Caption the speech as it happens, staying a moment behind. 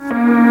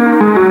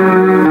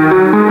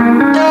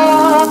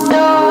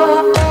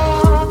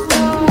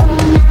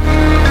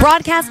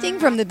Broadcasting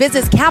from the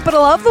business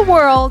capital of the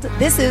world,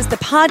 this is the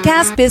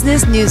Podcast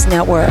Business News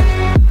Network.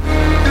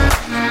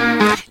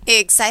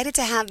 Excited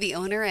to have the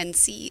owner and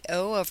CEO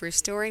of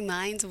Restoring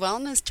Minds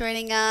Wellness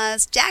joining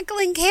us,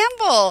 Jacqueline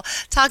Campbell,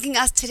 talking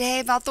to us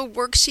today about the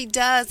work she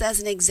does as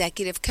an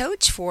executive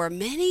coach for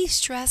many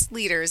stressed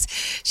leaders.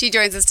 She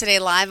joins us today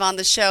live on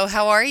the show.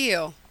 How are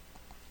you?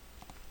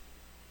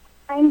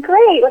 I'm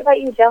great. What about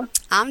you, Jill?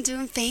 I'm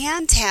doing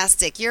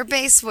fantastic. You're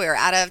based where?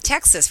 Out of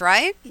Texas,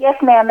 right? Yes,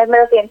 ma'am. In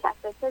Midlothian,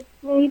 Texas. It's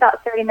maybe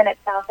about 30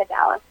 minutes south of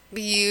Dallas.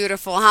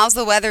 Beautiful. How's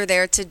the weather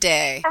there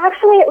today?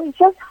 Actually, it was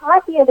just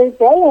hot the other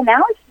day, and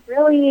now it's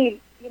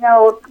really,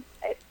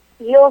 it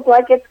feels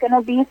like it's going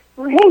to be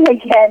spring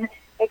again.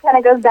 It kind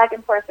of goes back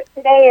and forth. But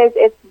today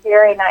it's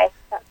very nice,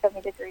 about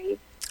 70 degrees.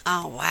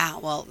 Oh, wow.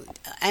 Well,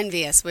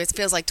 envious. It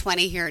feels like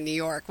 20 here in New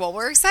York. Well,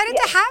 we're excited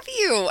to have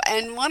you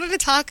and wanted to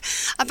talk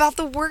about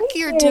the work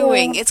you're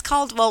doing. It's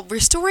called,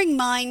 Restoring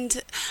Minds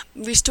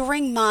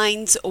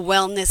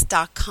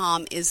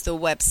Wellness.com is the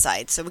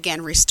website. So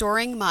again,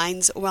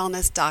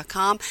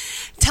 restoringmindswellness.com.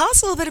 Tell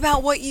us a little bit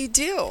about what you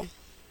do.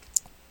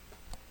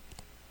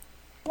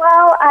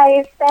 Well,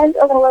 I spent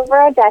a little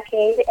over a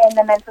decade in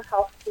the mental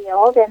health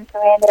field, and so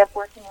I ended up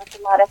working with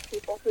a lot of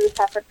people who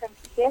suffered from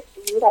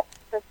PTSD, that's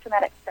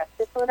post-traumatic stress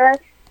disorder,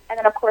 and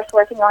then, of course,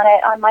 working on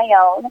it on my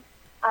own.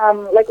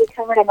 Like we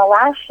covered in the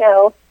last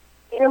show,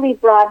 it really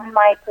broadened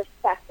my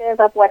perspective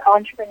of what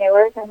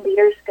entrepreneurs and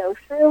leaders go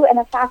through, and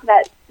the fact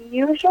that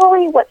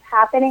usually what's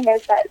happening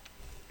is that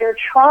their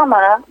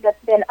trauma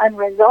that's been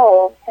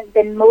unresolved has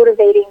been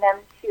motivating them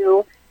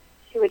to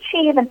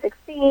achieve and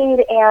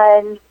succeed,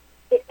 and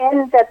it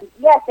ends up,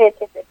 yes,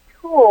 it's a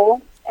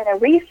tool and a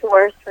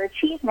resource for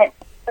achievement,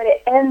 but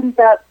it ends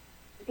up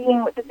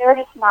being that they're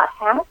just not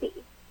happy.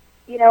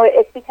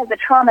 It's because the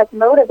trauma is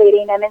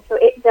motivating them, and so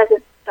it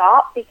doesn't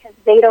stop because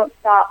they don't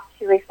stop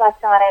to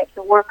reflect on it,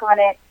 to work on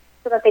it,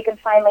 so that they can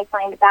finally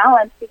find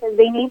balance, because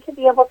they need to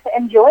be able to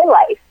enjoy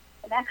life,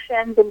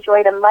 connections,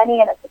 enjoy the money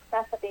and the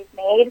success that they've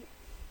made,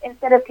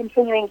 instead of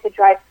continuing to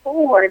drive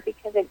forward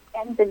because it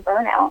ends in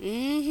burnout.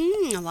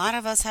 Mm-hmm. A lot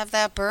of us have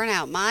that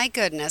burnout. My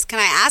goodness. Can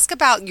I ask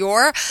about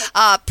your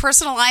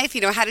personal life?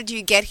 How did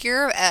you get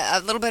here?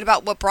 A little bit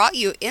about what brought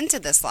you into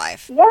this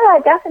life. Yeah,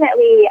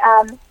 definitely.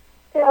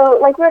 So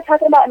like we were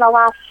talking about in the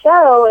last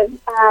show,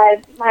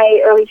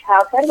 my early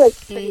childhood was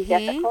pretty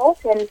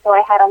difficult, and so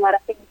I had a lot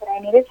of things that I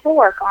needed to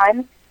work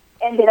on.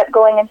 Ended up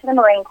going into the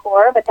Marine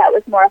Corps, but that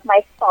was more of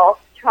my false,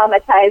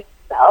 traumatized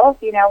self,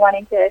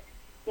 wanting to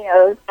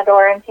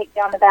adore and take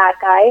down the bad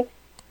guy.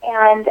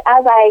 And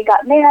as I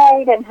got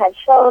married and had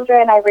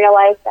children, I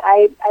realized that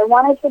I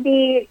wanted to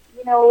be,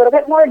 a little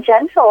bit more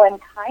gentle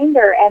and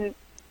kinder and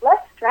less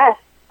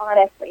stressed,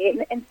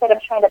 honestly, instead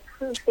of trying to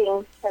prove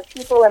things to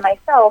people and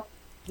myself.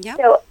 Yep.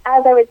 So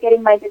as I was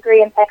getting my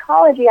degree in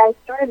psychology, I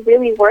started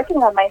really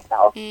working on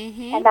myself,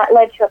 and that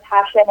led to a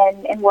passion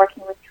in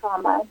working with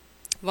trauma.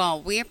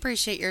 Well, we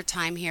appreciate your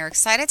time here.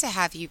 Excited to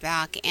have you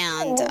back,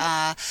 and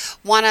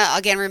want to,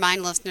 again,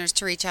 remind listeners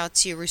to reach out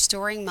to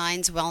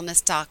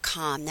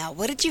restoringmindswellness.com. Now,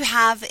 what did you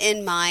have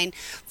in mind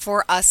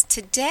for us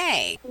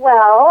today?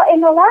 Well,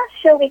 in the last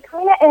show, we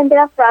kind of ended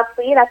up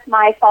roughly. That's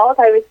my fault.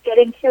 I was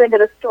getting too into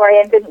the story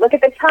and didn't look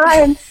at the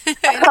time.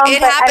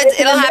 It happens.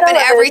 It'll happen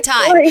every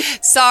time.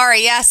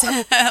 Sorry, yes.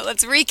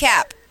 Let's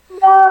recap.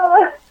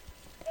 No.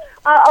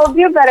 I'll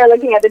do better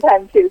looking at the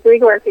time, too, so we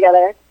can work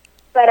together.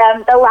 But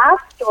the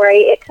last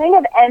story, it kind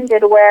of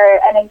ended where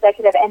an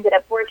executive ended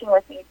up working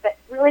with me. But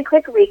really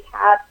quick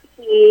recap,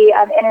 he,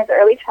 in his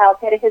early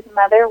childhood, his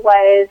mother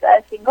was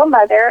a single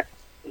mother,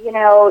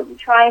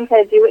 trying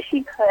to do what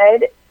she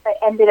could, but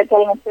ended up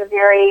getting into a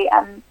very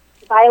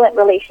violent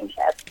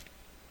relationship.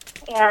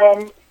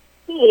 And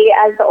he,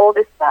 as the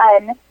oldest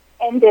son,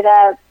 ended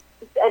up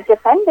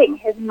defending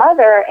his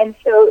mother. And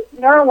so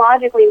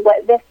neurologically,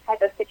 what this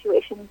type of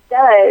situation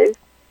does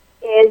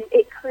is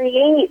it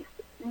creates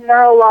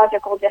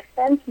neurological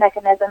defense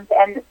mechanisms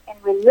and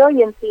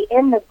resiliency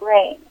in the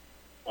brain.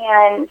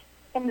 And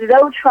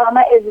though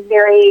trauma is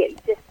very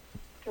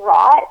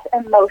distraught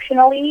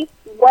emotionally,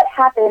 what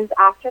happens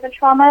after the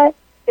trauma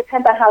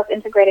depends on how it's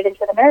integrated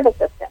into the nervous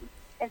system.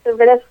 And so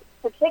for this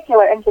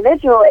particular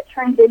individual, it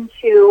turns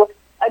into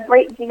a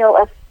great deal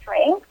of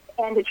strength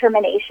and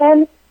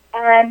determination.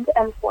 And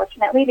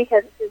unfortunately,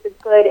 because this is a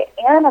good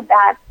and a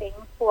bad thing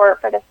for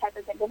this type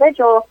of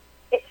individual,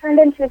 it turned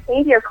into a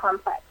savior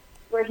complex,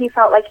 where he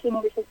felt like he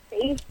needed to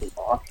save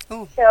people.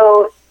 Oh.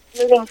 So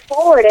moving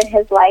forward in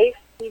his life,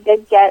 he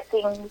did get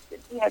things,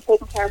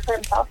 taken care of for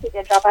himself. He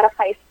did drop out of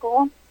high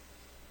school,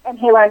 and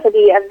he learned to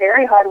be a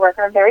very hard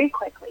worker very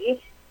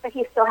quickly, but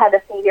he still had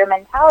the savior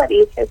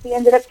mentality, so he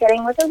ended up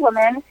getting with a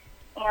woman,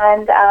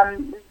 and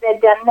the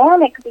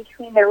dynamic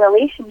between their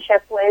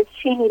relationship was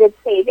she needed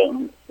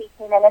saving. He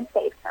came in and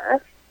saved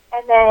her.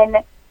 And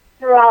then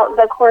throughout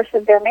the course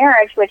of their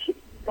marriage, which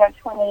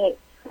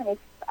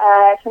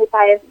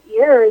 25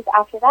 years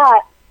after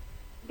that,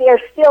 they're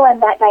still in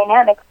that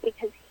dynamic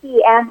because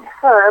he and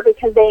her,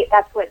 because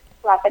that's what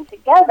brought them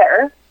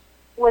together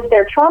was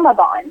their trauma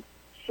bond.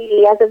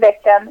 She as a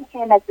victim,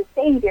 him as the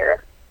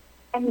savior.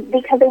 And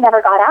because they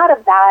never got out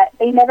of that,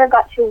 they never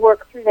got to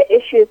work through the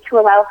issues to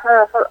allow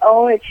her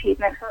own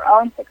achievement, her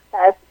own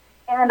success,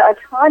 and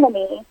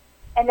autonomy,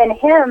 and then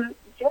him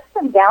just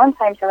some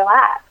downtime to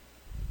relax.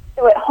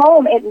 So at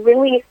home, it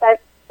really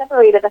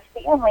separated the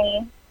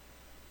family,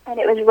 and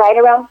it was right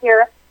around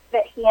here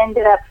that he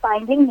ended up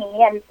finding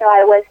me, and so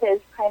I was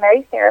his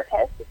primary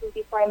therapist. This was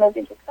before I moved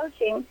into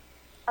coaching.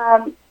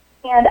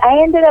 And I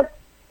ended up,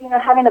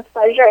 having the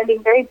pleasure and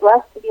being very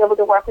blessed to be able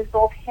to work with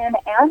both him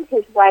and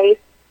his wife,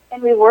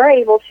 and we were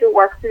able to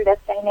work through this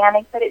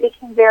dynamic, but it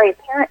became very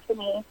apparent to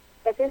me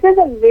that this is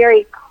a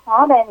very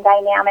common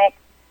dynamic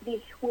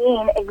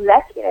between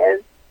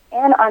executives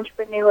and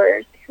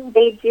entrepreneurs who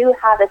they do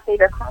have a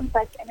savior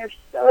complex, and they're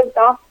so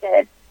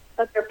exhausted,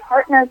 but their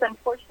partners,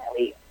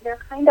 unfortunately, they're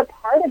kind of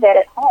part of it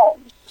at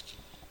home.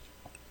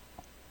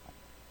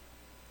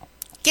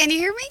 Can you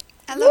hear me?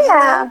 Hello,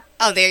 yeah. hello?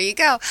 Oh, there you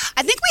go.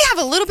 I think we have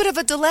a little bit of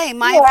a delay.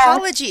 My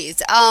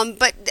apologies.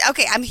 But,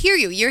 okay, I'm hear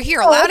you. You're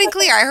here loud and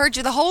clear. I heard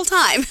you the whole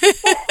time.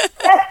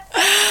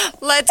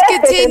 Let's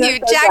continue.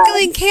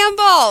 Jacqueline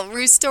Campbell,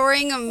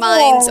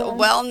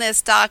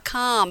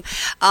 restoringmindswellness.com.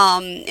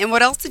 And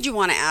what else did you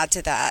want to add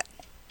to that?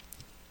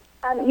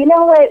 You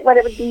know what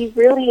it would be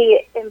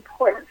really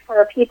important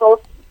for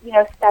people,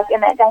 stuck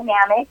in that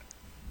dynamic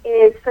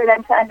is for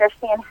them to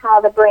understand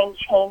how the brain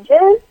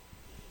changes.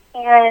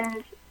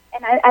 And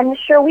I'm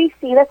sure we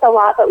see this a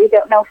lot, but we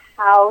don't know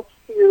how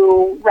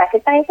to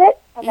recognize it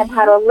and then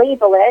how to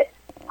label it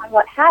on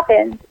what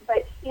happens.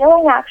 But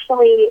healing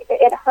actually,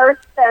 it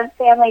hurts the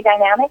family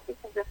dynamic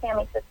because the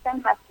family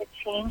system has to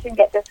change and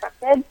get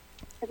disrupted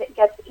because it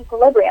gets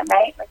equilibrium,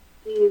 right? Like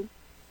they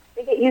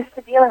get used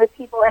to dealing with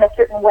people in a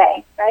certain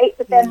way, right?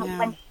 But then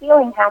when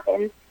healing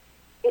happens,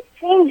 it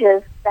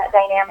changes that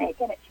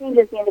dynamic and it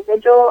changes the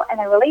individual and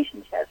the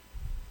relationship.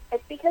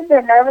 It's because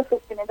their nervous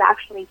system is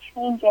actually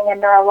changing, and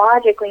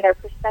neurologically their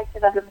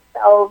perspective of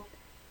themselves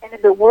and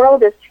of the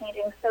world is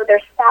changing. So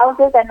their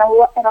spouses and a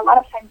lot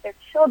of times their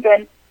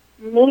children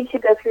need to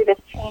go through this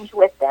change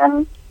with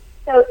them.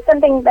 So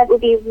something that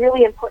would be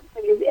really important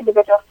for these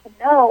individuals to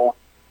know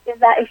is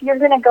that if you're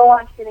going to go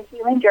on to the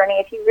healing journey,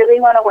 if you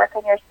really want to work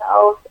on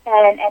yourself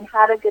and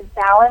have a good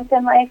balance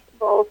in life,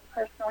 both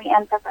personally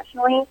and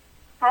professionally,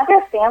 have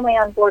your family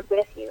on board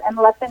with you and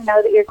let them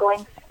know that you're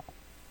going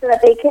so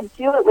that they could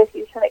do it with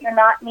you, so that you're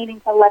not needing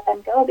to let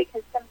them go,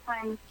 because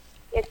sometimes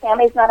if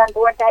family's not on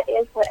board, that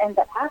is what ends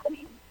up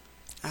happening.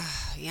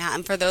 Yeah,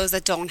 and for those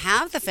that don't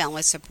have the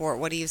family support,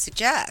 what do you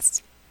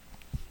suggest?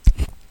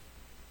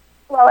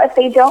 Well, if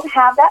they don't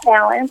have that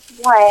balance,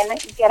 one,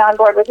 get on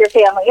board with your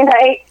family,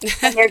 right?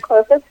 And your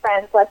closest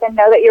friends, let them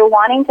know that you're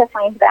wanting to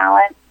find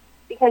balance,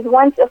 because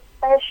once,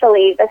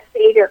 especially the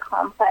savior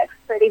complex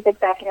for these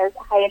executives,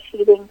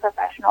 high-achieving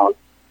professionals,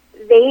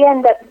 they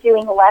end up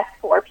doing less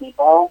for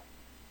people.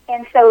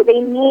 And so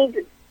they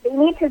need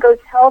to go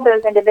tell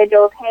those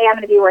individuals, hey, I'm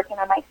going to be working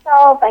on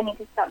myself. I need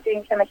to stop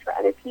doing so much for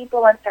other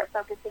people and start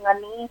focusing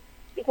on me,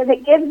 because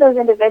it gives those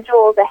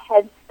individuals a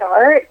head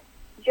start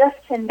just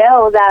to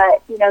know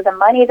that, the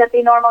money that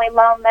they normally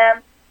loan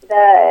them,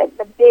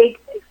 the big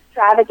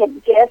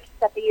extravagant gifts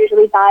that they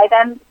usually buy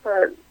them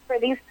for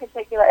these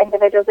particular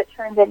individuals, it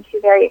turns into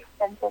very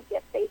expensive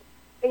gifts.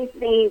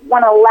 They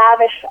want to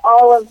lavish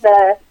all of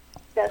the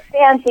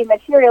fancy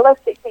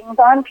materialistic things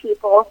on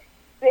people.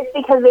 It's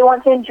because they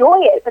want to enjoy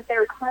it, but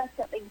they're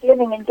constantly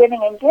giving and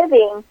giving and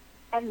giving,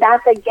 and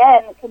that's,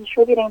 again,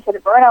 contributing to the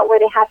burnout where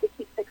they have to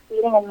keep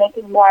succeeding and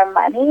making more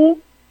money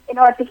in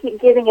order to keep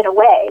giving it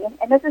away.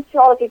 And this is to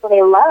all the people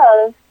they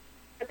love,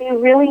 but they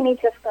really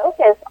need to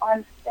focus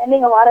on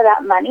spending a lot of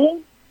that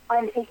money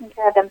on taking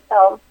care of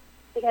themselves,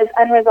 because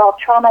unresolved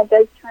trauma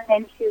does turn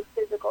into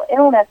physical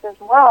illness as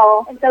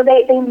well. And so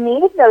they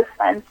need those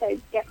funds to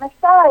get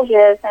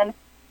massages and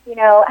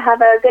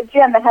have a good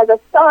gym that has a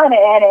sauna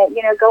in it,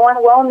 go on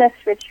wellness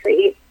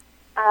retreats.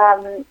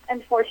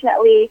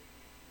 Unfortunately,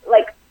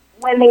 like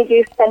when they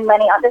do spend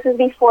money on, this is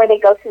before they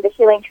go through the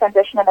healing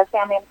transition and their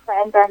family and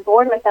friends are on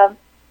board with them,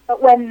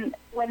 but when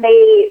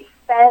they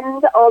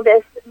spend all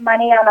this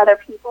money on other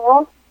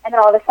people and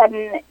then all of a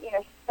sudden,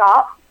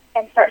 stop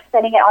and start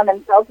spending it on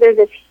themselves, there's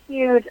this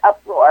huge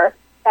uproar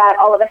that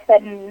all of a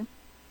sudden,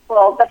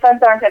 well, the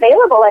funds aren't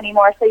available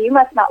anymore, so you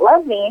must not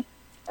love me.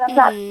 That's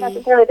not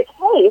necessarily the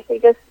case.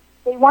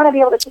 They want to be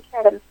able to take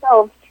care of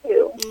themselves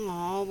too.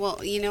 Oh,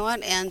 well, you know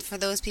what? And for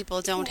those people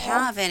who don't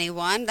have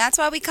anyone, that's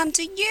why we come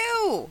to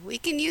you. We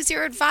can use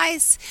your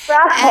advice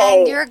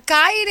and your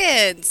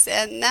guidance.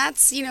 And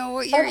that's,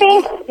 what you're...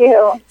 Thank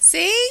you.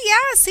 See,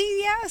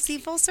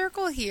 full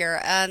circle here.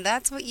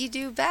 That's what you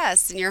do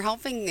best. And you're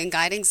helping and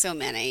guiding so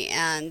many.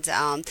 And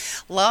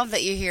love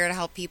that you're here to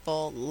help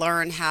people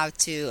learn how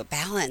to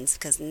balance,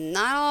 because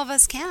not all of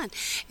us can.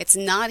 It's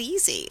not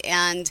easy.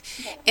 And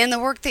in the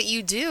work that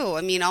you do,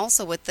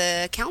 also with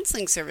the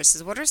counseling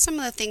services, what are some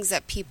of the things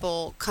that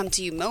people come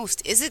to you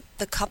most? Is it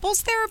the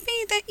couples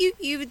therapy that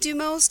you would do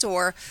most,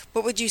 or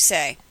what would you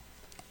say?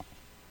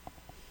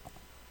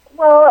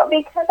 Well,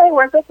 because I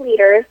work with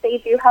leaders, they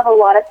do have a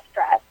lot of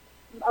stress.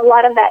 A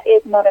lot of that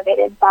is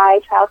motivated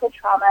by childhood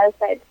traumas.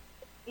 But,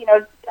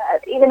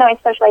 even though I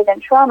specialize in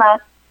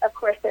trauma, of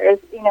course, there is,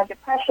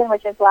 depression,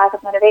 which is lack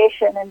of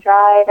motivation and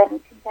drive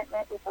and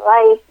contentment with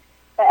life.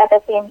 But at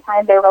the same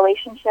time, their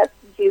relationships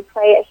do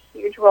play a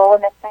huge role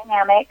in this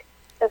dynamic.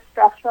 The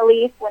stress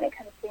relief when it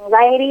comes to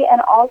anxiety,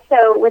 and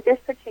also with this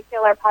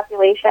particular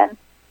population,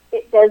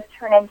 it does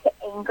turn into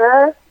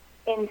anger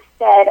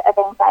instead of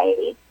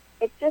anxiety.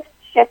 It's just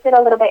shifted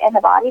a little bit in the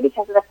body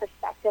because of the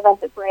perspective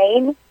of the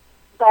brain.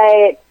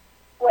 But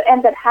what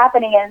ends up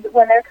happening is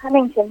when they're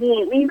coming to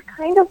me, we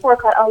kind of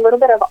work on a little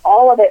bit of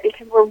all of it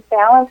because we're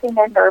balancing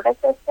their nervous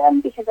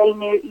system because they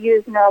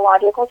use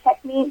neurological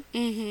techniques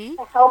to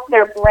help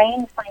their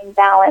brain find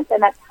balance,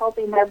 and that's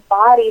helping their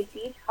body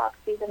detox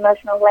these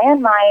emotional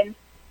landmines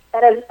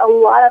that have a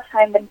lot of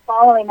time been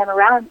following them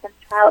around since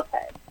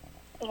childhood.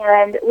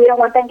 And we don't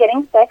want them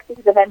getting sick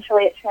because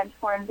eventually it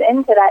transforms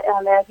into that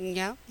illness.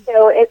 Yeah.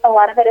 So a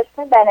lot of it is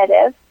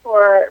preventative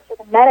for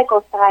the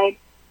medical side.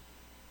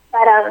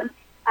 But I'm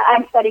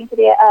studying to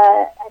be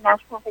a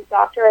naturopathic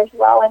doctor as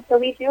well, and so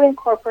we do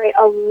incorporate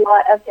a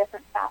lot of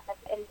different facets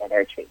into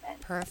their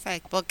treatment.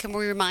 Perfect. Well, can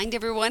we remind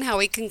everyone how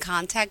we can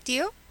contact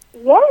you?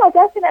 Yeah,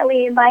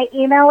 definitely. My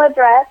email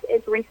address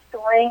is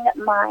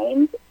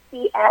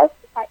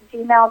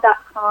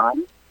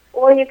restoringmindscs@gmail.com,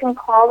 or you can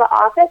call the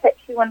office at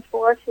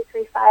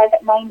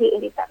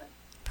 214-235-9087.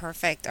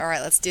 Perfect. All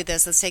right, let's do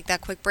this. Let's take that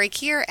quick break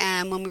here,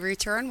 and when we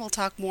return, we'll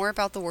talk more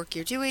about the work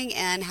you're doing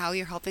and how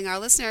you're helping our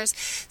listeners.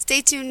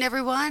 Stay tuned,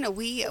 everyone.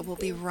 We will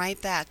be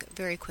right back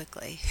very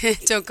quickly.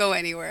 Don't go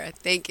anywhere.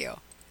 Thank you.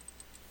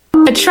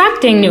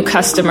 Attracting new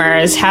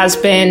customers has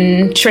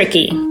been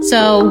tricky.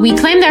 So we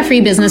claimed our free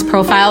business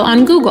profile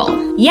on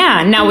Google.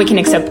 Yeah, now we can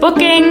accept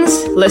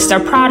bookings, list our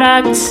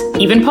products,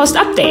 even post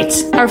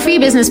updates. Our free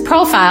business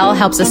profile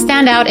helps us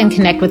stand out and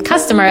connect with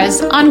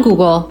customers on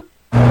Google.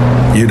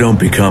 You don't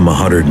become a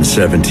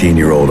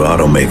 117-year-old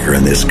automaker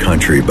in this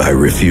country by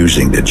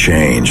refusing to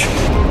change.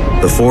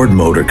 The Ford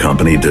Motor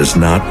Company does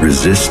not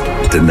resist,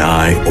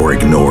 deny, or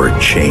ignore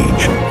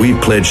change. We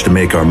pledge to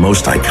make our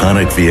most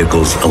iconic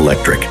vehicles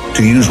electric,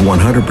 to use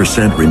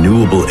 100%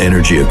 renewable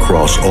energy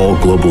across all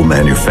global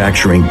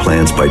manufacturing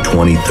plants by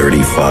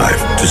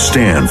 2035, to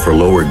stand for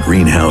lower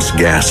greenhouse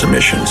gas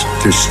emissions,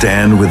 to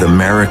stand with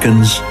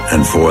Americans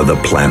and for the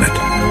planet.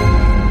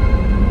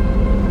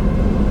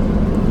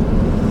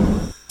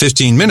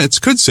 15 minutes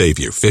could save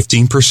you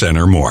 15%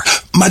 or more.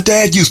 My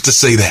dad used to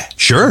say that.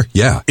 Sure,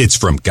 yeah. It's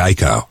from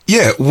Geico.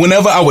 Yeah,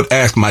 whenever I would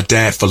ask my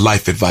dad for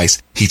life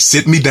advice, he'd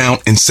sit me down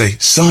and say,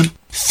 son,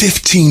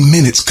 15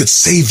 minutes could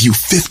save you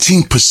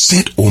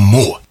 15% or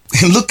more.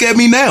 And look at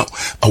me now,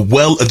 a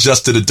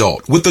well-adjusted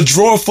adult with a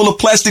drawer full of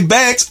plastic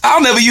bags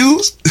I'll never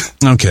use.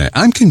 Okay,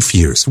 I'm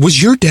confused.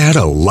 Was your dad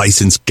a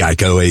licensed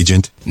Geico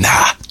agent?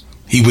 Nah,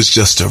 he was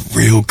just a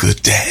real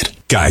good dad.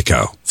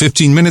 Geico.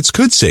 15 minutes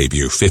could save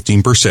you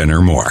 15%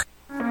 or more.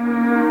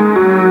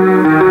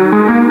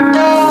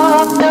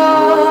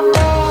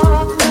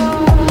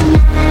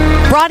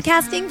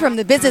 Broadcasting from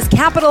the business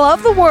capital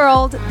of the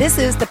world, this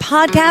is the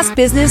Podcast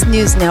Business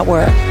News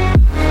Network.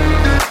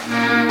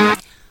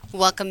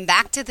 Welcome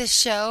back to the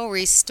show,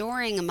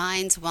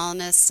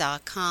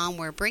 restoringmindswellness.com.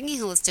 We're bringing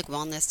holistic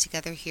wellness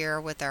together here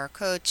with our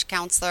coach,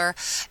 counselor,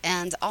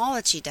 and all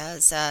that she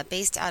does,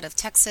 based out of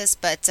Texas.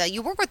 But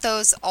you work with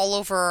those all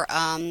over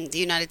the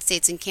United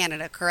States and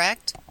Canada,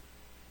 correct?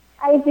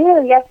 I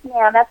do, yes,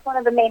 ma'am. That's one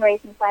of the main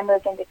reasons why I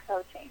moved into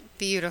coaching.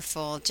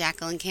 Beautiful.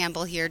 Jacqueline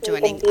Campbell here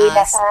joining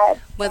us.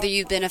 Whether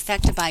you've been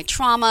affected by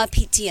trauma,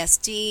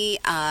 PTSD,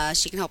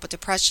 she can help with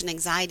depression,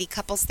 anxiety,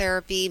 couples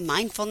therapy,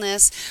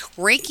 mindfulness,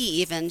 Reiki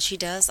even. She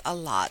does a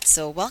lot.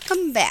 So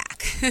welcome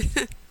back.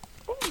 Thank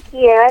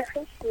you. I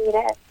appreciate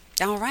it.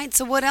 All right.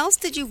 So what else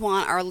did you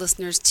want our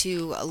listeners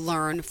to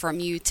learn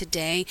from you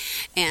today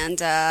and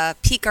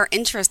pique our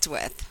interest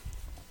with?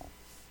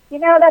 You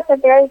know, that's a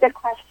very good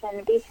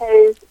question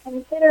because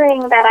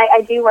considering that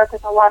I do work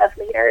with a lot of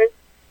leaders,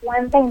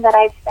 one thing that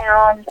I've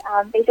found,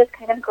 they just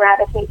kind of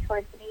gravitate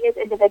towards me as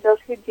individuals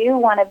who do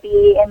want to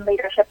be in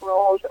leadership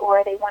roles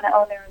or they want to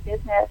own their own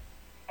business.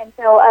 And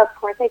so, of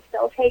course, I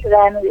still take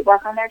them. We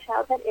work on their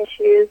childhood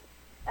issues.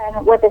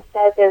 And what this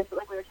does is,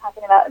 like we were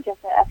talking about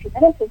just a few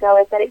minutes ago,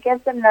 is that it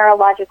gives them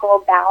neurological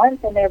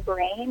balance in their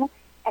brain,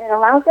 and it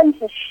allows them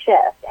to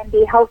shift and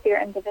be healthier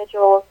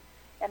individuals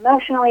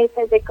emotionally,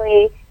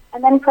 physically,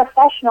 and then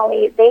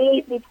professionally.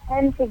 They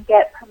tend to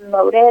get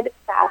promoted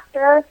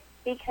faster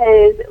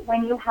because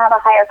when you have a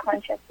higher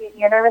consciousness and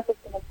your nervous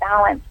system is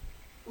balanced,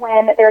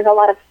 when there's a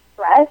lot of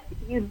stress,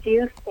 you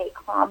do stay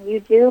calm,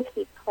 you do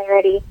keep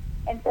clarity,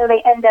 and so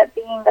they end up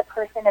being the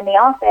person in the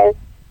office,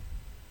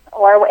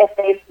 or if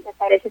they've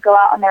decided to go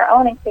out on their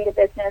own and create a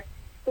business,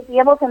 to be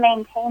able to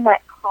maintain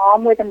that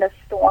calm within the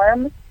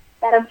storm,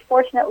 that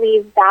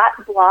unfortunately that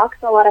blocks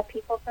a lot of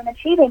people from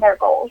achieving their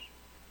goals.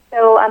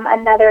 So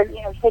another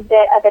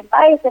tidbit of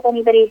advice, if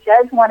anybody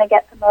does want to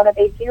get promoted,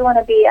 they do want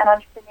to be an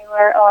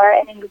entrepreneur or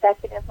an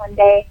executive one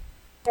day,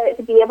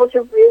 to be able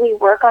to really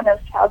work on those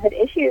childhood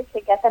issues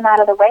to get them out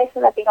of the way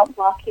so that they don't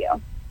block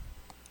you.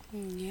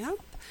 Yep.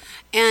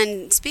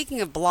 And speaking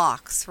of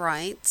blocks,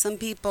 right? Some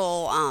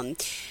people,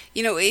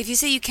 if you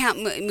say you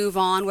can't move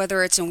on,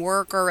 whether it's in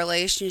work or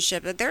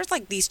relationship, there's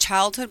like these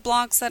childhood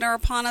blocks that are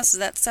upon us. Is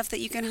that stuff that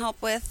you can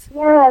help with?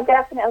 Yeah,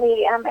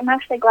 definitely. I'm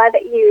actually glad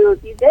that you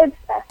did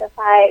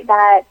specify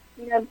that,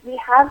 we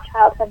have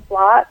childhood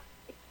blocks.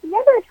 If you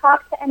ever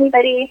talk to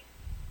anybody,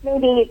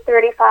 maybe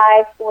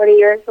 35, 40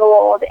 years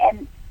old,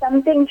 and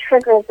something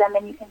triggers them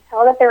and you can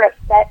tell that they're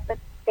upset, but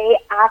they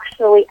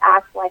actually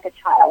act like a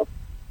child.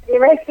 Have you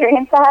ever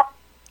experienced that?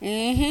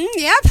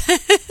 Yep.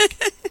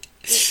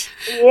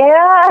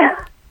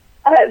 Yeah.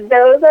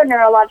 Those are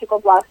neurological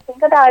blocks.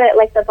 Think about it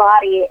like the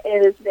body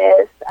is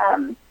this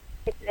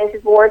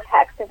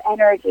vortex of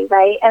energy,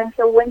 right? And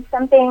so when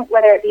something,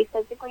 whether it be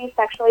physically,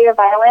 sexually, or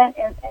violent,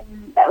 and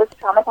that was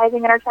traumatizing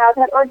in our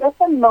childhood, or just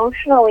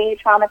emotionally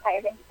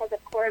traumatizing, because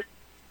of course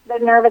the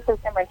nervous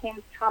system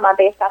retains trauma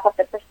based off of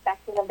the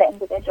perspective of the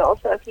individual.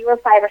 So if you were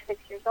 5 or 6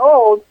 years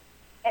old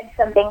and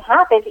something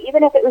happened,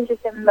 even if it was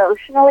just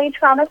emotionally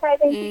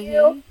traumatizing to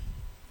you,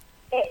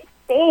 it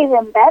stays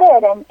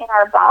embedded in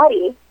our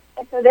body.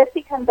 And so this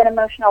becomes an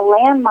emotional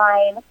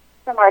landmine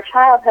from our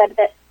childhood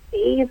that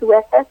stays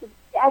with us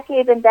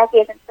decades and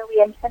decades until we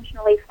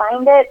intentionally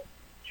find it,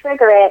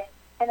 trigger it,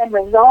 and then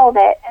resolve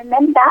it. And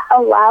then that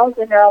allows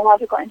the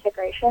neurological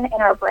integration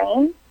in our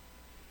brain.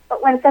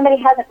 But when somebody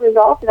hasn't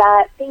resolved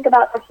that, think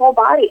about their whole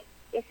body.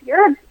 If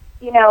you're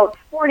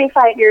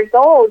 45 years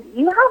old,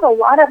 you have a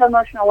lot of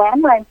emotional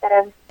landmines that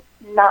have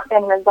not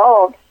been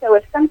resolved. So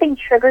if something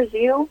triggers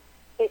you,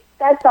 it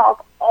sets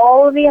off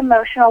all of the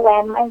emotional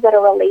landmines that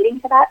are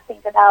relating to that.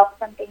 Think about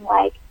something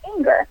like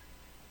anger.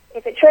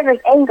 If it triggers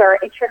anger,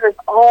 it triggers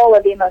all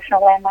of the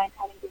emotional landmines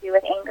having to do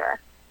with anger.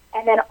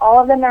 And then all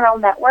of the neural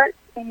networks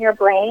in your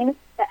brain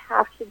that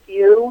have to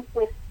do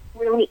with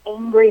really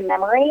angry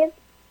memories,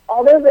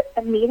 all those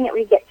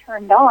immediately get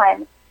turned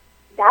on.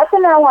 That's a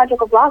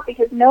neurological block,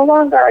 because no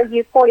longer are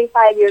you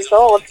 45 years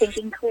old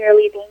thinking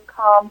clearly, being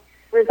calm,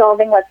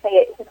 resolving, let's say,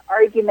 it's an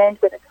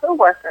argument with a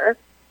coworker.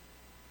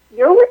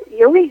 You're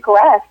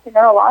regressed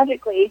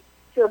neurologically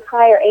to a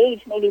prior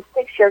age, maybe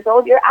 6 years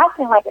old. You're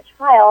acting like a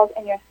child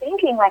and you're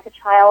thinking like a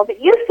child, but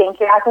you think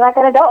you're acting like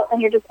an adult,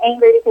 and you're just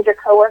angry because your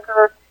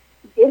coworker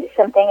did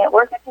something at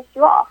work that pissed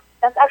you off.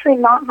 That's actually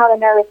not how the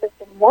nervous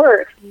system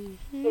works.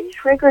 It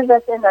triggers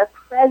us in the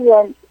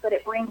present, but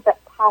it brings up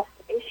past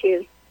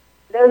issues.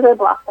 Those are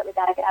blocks that we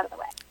got to get out of the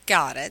way.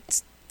 Got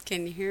it.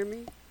 Can you hear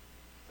me?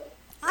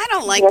 I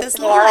don't like this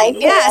line.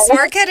 Yes,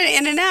 we're cutting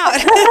in and out.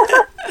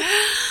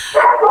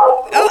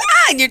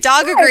 And your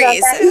dog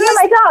agrees. Who's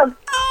my dog?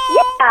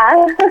 Oh,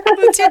 yeah.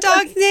 What's your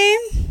dog's name?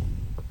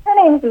 Her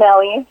name's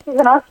Millie. She's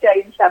an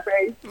Australian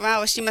Shepherd. Wow,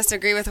 well, she must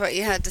agree with what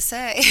you had to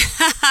say.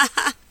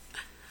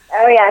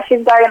 Oh, yeah,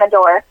 she's guarding the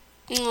door.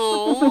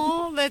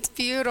 Oh, that's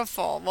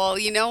beautiful. Well,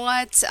 you know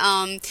what?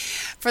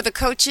 For the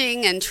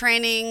coaching and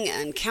training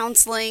and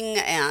counseling,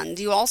 and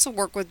you also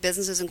work with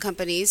businesses and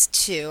companies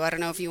too. I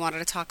don't know if you wanted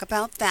to talk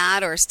about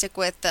that or stick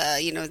with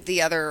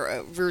the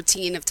other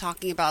routine of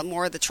talking about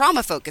more of the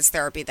trauma-focused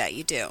therapy that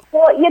you do.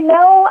 Well,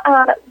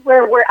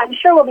 we're I'm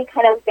sure we'll be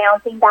kind of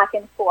bouncing back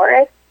and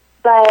forth,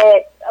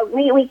 but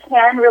we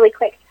can really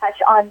quick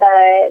touch on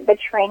the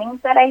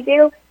trainings that I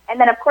do, and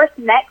then of course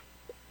the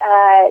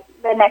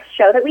next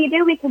show that we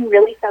do, we can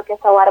really focus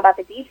a lot about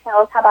the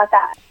details. How about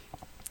that?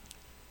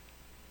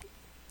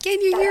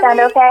 Can you hear sound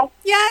me? Okay?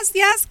 Yes,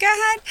 go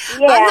ahead.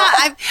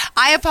 Yeah.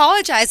 I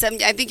apologize.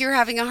 I think you're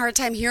having a hard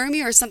time hearing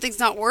me, or something's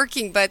not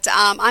working, but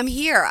I'm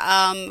here.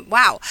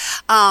 Wow.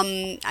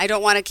 I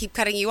don't want to keep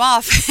cutting you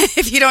off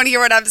if you don't hear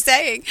what I'm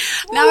saying.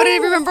 Now I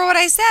don't remember what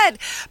I said.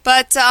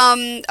 But,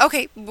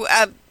 okay.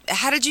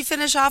 How did you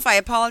finish off? I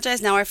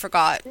apologize. Now I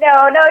forgot.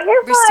 No,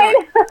 you're fine.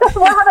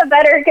 We'll have a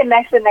better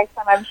connection next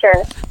time, I'm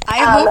sure. I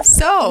hope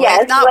so.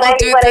 Yes, if not, we'll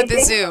do it through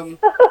the Zoom.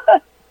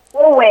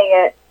 We'll wing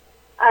it.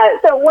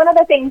 So one of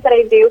the things that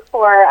I do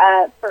for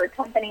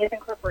companies and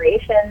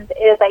corporations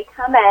is I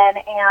come in,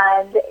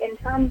 and in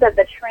terms of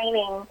the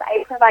trainings,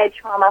 I provide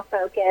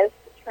trauma-focused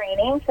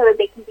training so that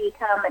they can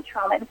become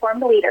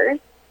trauma-informed leaders,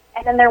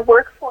 and then their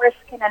workforce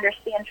can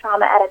understand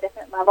trauma at a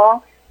different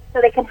level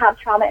so they can have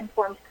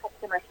trauma-informed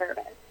customer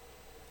service.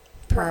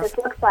 What this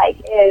looks like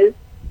is,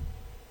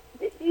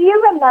 do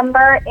you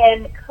remember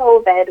in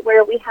COVID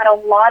where we had a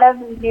lot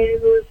of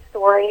news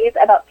stories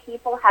about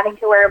people having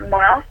to wear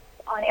masks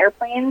on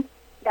airplanes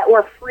that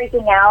were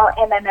freaking out,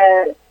 and then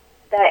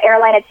the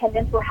airline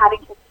attendants were having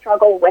to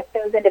struggle with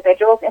those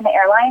individuals in the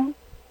airline?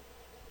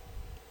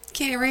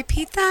 Can you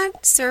repeat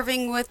that?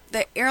 Serving with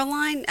the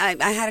airline?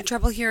 I had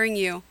trouble hearing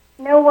you.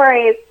 No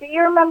worries. Do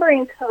you remember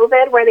in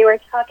COVID where they were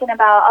talking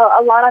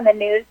about, a lot on the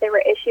news, there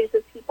were issues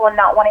with people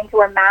not wanting to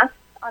wear masks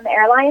on the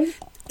airline?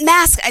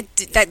 Mask,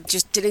 that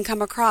just didn't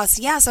come across.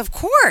 Yes, of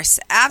course.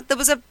 There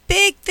was a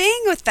big thing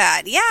with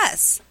that.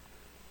 Yes.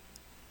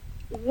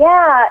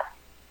 Yeah.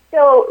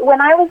 So when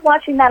I was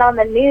watching that on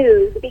the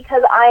news,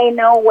 because I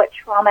know what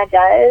trauma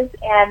does,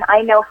 and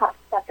I know how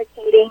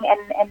suffocating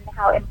and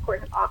how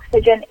important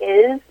oxygen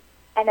is,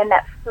 and then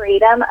that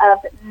freedom of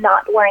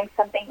not wearing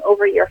something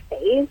over your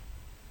face,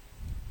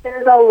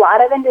 there's a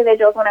lot of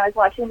individuals when I was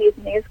watching these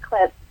news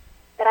clips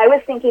that I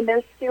was thinking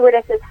those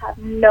stewardesses have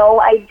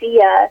no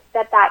idea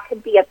that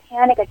could be a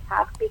panic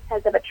attack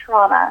because of a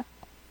trauma.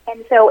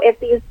 And so if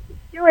these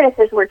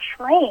stewardesses were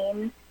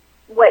trained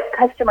what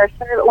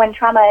when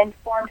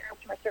trauma-informed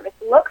customer service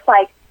looks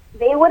like,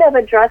 they would have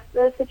addressed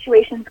those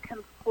situations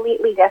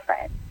completely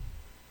different.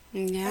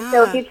 Yeah. And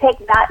so if you take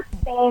that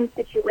same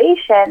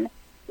situation,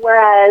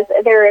 whereas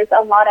there is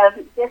a lot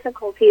of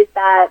difficulties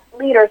that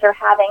leaders are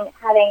having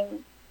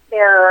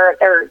their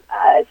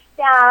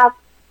staff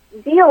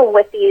deal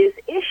with these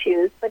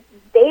issues, but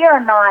they are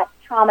not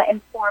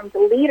trauma-informed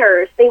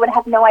leaders, they would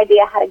have no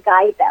idea how to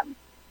guide them.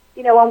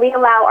 You know, when we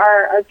allow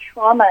our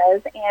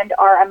traumas and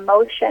our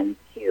emotions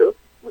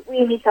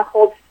we need to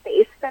hold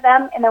space for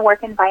them in the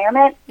work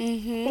environment,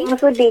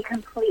 things would be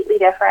completely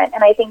different.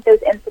 And I think those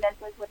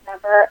incidences would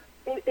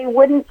they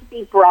wouldn't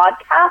be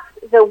broadcast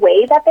the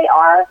way that they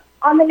are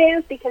on the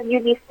news, because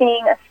you'd be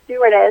seeing a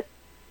stewardess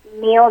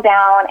kneel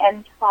down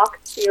and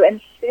talk to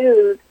and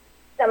soothe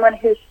someone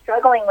who's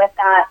struggling with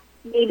that,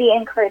 maybe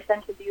encourage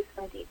them to do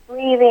some deep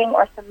breathing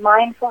or some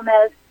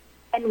mindfulness,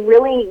 and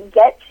really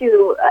get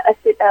to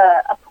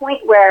a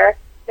point where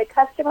the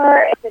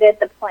customer exited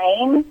the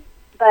plane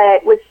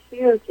but was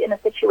soothed in a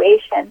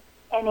situation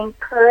and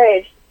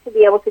encouraged to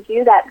be able to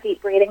do that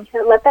deep breathing,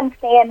 to let them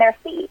stay in their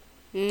seat.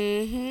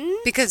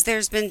 Because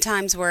there's been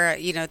times where,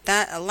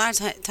 that a lot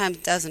of times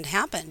doesn't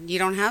happen. You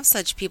don't have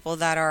such people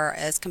that are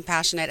as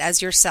compassionate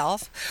as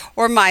yourself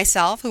or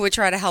myself, who would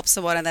try to help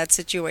someone in that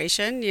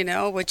situation,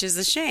 which is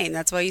a shame.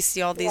 That's why you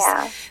see all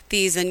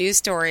these news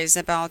stories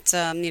about,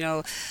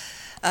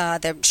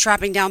 they're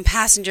strapping down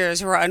passengers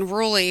who are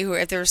unruly, who,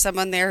 if there was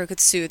someone there who could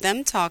soothe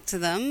them, talk to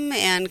them,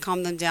 and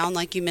calm them down,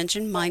 like you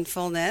mentioned,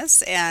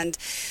 mindfulness. And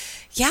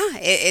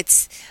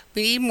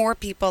we need more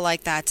people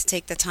like that to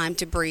take the time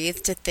to breathe,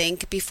 to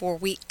think before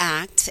we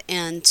act,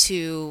 and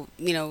to,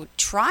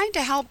 try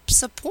to help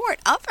support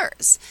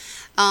others.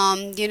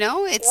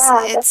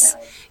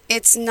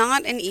 It's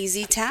not an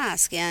easy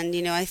task. And,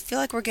 I feel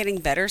like we're getting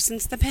better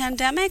since the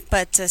pandemic,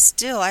 but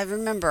still, I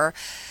remember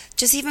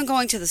just even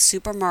going to the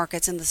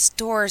supermarkets and the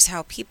stores,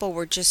 how people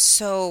were just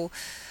so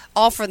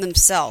all for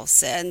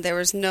themselves, and there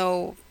was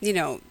no,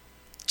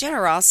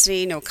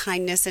 generosity, no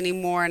kindness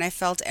anymore. And I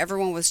felt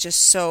everyone was just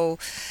so,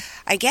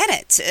 I get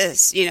it,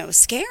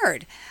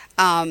 scared.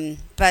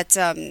 But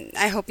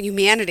I hope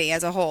humanity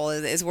as a whole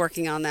is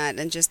working on that,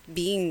 and just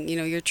being,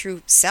 your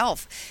true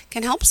self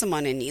can help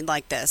someone in need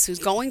like this, who's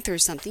going through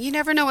something. You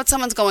never know what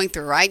someone's going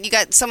through, right? You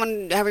got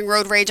someone having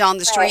road rage on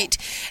the street,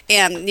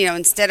 and,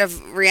 instead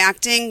of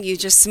reacting, you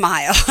just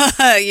smile,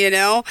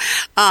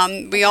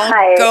 we all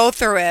go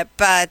through it,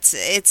 but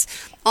it's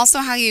also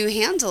how you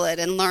handle it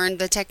and learn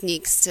the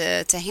techniques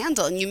to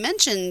handle. And you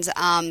mentioned,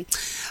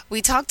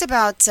 we talked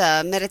about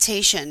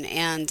meditation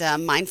and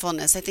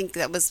mindfulness. I think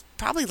that was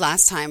probably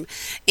last time.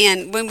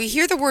 And when we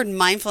hear the word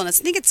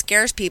mindfulness, I think it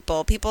scares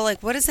people. People are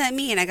like, what does that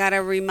mean? I got to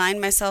remind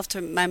myself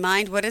to my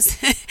mind, what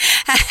is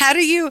how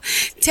do you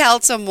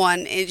tell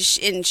someone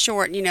in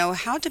short,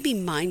 how to be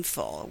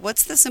mindful?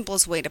 What's the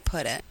simplest way to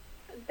put it?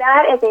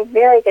 That is a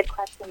very good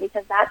question,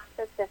 because that's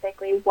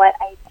specifically what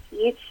I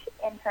teach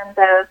in terms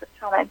of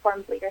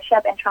trauma-informed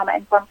leadership and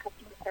trauma-informed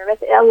customer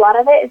service. A lot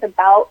of it is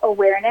about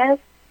awareness,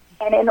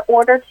 and in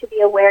order to be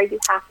aware, you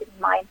have to be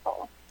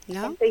mindful.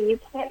 No. And so you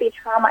can't be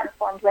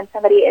trauma-informed when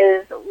somebody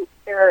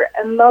they're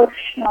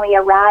emotionally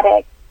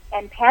erratic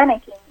and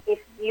panicking if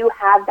you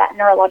have that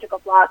neurological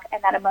block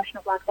and that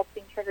emotional block that's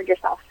being triggered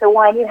yourself. So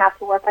one, you have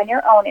to work on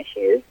your own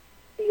issues.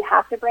 So you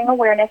have to bring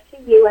awareness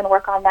to you and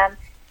work on them.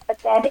 But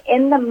then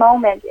in the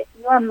moment, if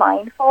you are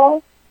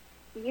mindful,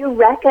 you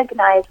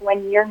recognize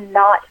when you're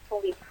not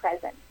fully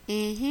present.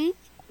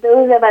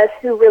 Those of us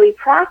who really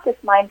practice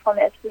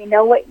mindfulness, we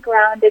know what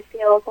grounded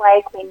feels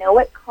like, we know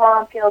what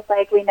calm feels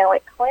like, we know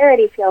what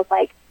clarity feels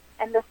like.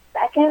 And the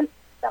second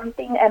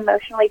something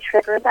emotionally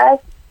triggers us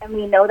and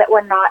we know that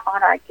we're not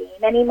on our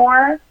game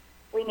anymore,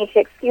 we need to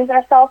excuse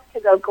ourselves to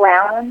go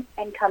ground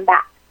and come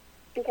back.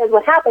 Because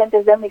what happens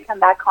is then we come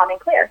back calm and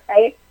clear,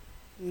 right?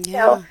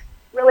 Yeah. So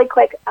really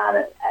quick,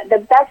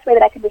 the best way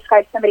that I can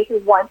describe somebody who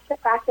wants to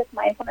practice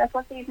mindfulness,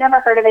 let's say you've never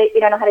heard of it,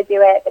 you don't know how to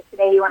do it, but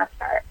today you want to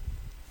start.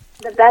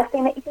 The best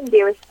thing that you can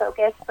do is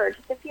focus for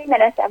just a few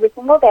minutes every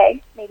single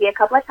day, maybe a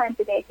couple of times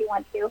a day if you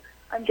want to,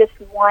 on just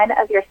one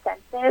of your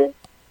senses.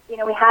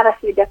 We have a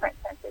few different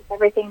senses,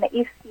 everything that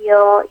you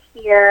feel,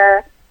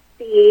 hear,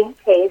 see,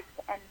 taste,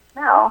 and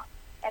smell.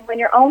 And when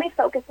you're only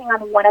focusing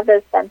on one of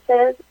those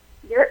senses,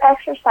 you're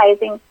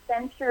exercising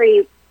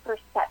sensory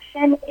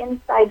perception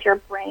inside your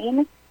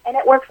brain, and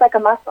it works like a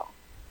muscle.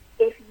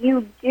 If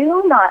you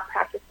do not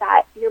practice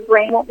that, your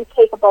brain won't be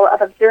capable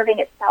of observing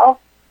itself,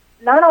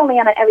 not only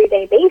on an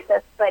everyday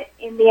basis, but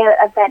in the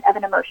event of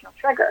an emotional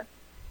trigger.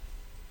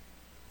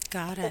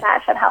 Got it. So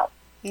that should help.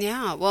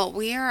 Yeah, well,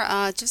 we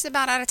are just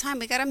about out of time.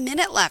 We got a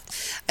minute left.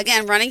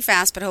 Again, running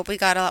fast, but hope we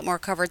got a lot more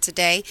covered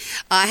today.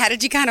 How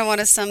did you kind of want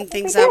to sum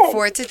things up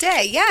for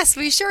today? Yes,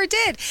 we sure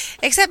did.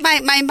 Except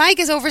my mic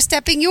is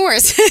overstepping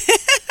yours.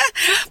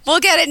 We'll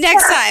get it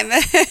next time.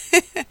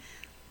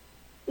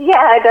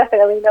 Yeah,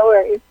 definitely. No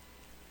worries.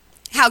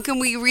 How can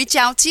we reach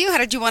out to you? How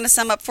did you want to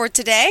sum up for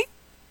today?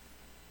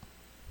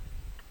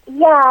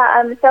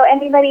 Yeah, so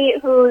anybody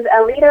who's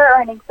a leader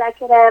or an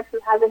executive who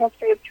has a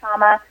history of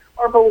trauma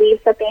or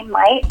believes that they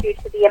might due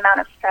to the amount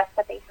of stress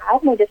that they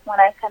have, and they just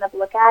want to kind of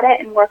look at it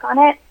and work on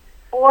it,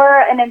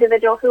 or an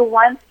individual who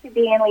wants to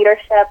be in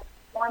leadership,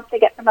 wants to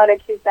get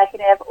promoted to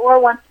executive, or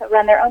wants to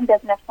run their own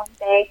business one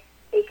day,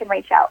 they can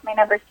reach out. My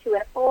number is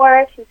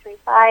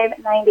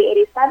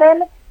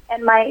 214-235-9087,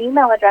 and my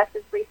email address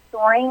is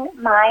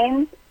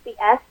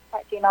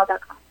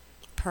restoringmindscs@gmail.com.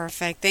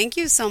 Perfect. Thank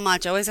you so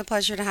much. Always a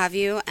pleasure to have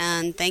you,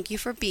 and thank you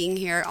for being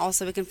here.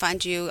 Also, we can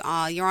find you.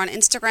 You're on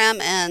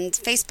Instagram and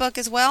Facebook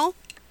as well?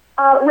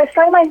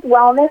 Restoring Minds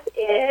Wellness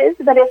is,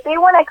 but if they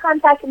want to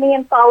contact me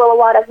and follow a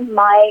lot of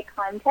my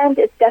content,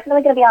 it's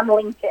definitely going to be on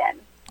LinkedIn.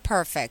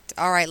 Perfect.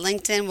 All right,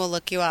 LinkedIn, we'll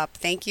look you up.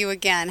 Thank you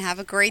again. Have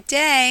a great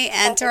day.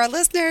 And to our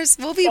listeners,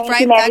 we'll be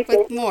right back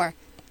with more.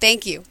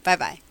 Thank you.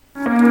 Bye-bye.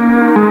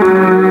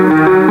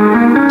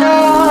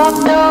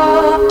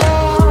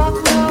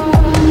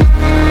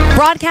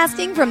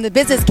 Broadcasting from the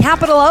business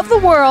capital of the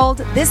world,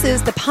 this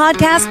is the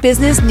Podcast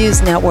Business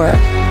News Network.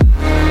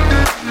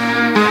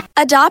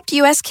 Adopt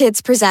US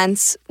Kids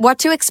presents What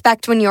to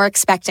Expect When You're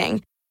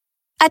Expecting.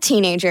 A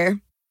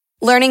teenager.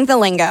 Learning the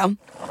lingo.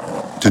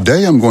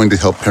 Today I'm going to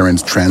help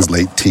parents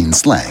translate teen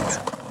slang.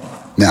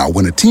 Now,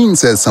 when a teen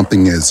says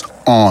something is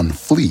on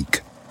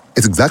fleek,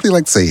 it's exactly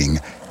like saying,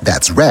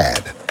 that's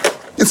rad.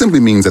 It simply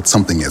means that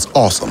something is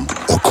awesome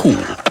or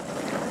cool.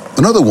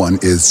 Another one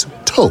is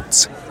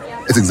totes.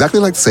 It's exactly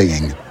like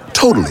saying,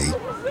 totally,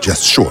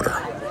 just shorter.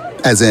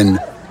 As in,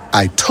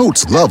 I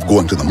totes love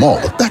going to the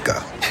mall with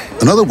Becca.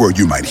 Another word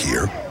you might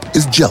hear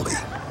is jelly.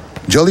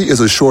 Jelly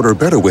is a shorter,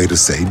 better way to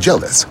say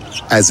jealous.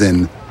 As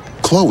in,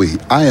 Chloe,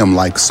 I am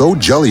like so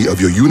jelly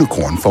of your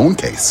unicorn phone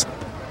case.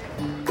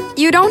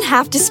 You don't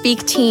have to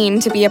speak teen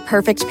to be a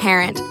perfect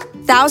parent.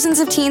 Thousands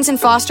of teens in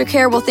foster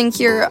care will think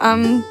you're,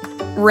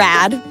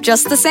 rad,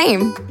 just the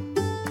same.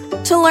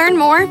 To learn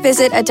more,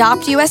 visit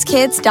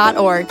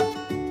adoptuskids.org.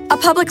 A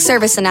public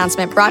service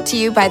announcement brought to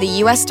you by the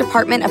U.S.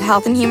 Department of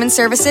Health and Human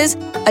Services,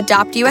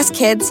 Adopt U.S.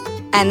 Kids,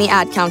 and the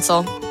Ad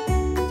Council.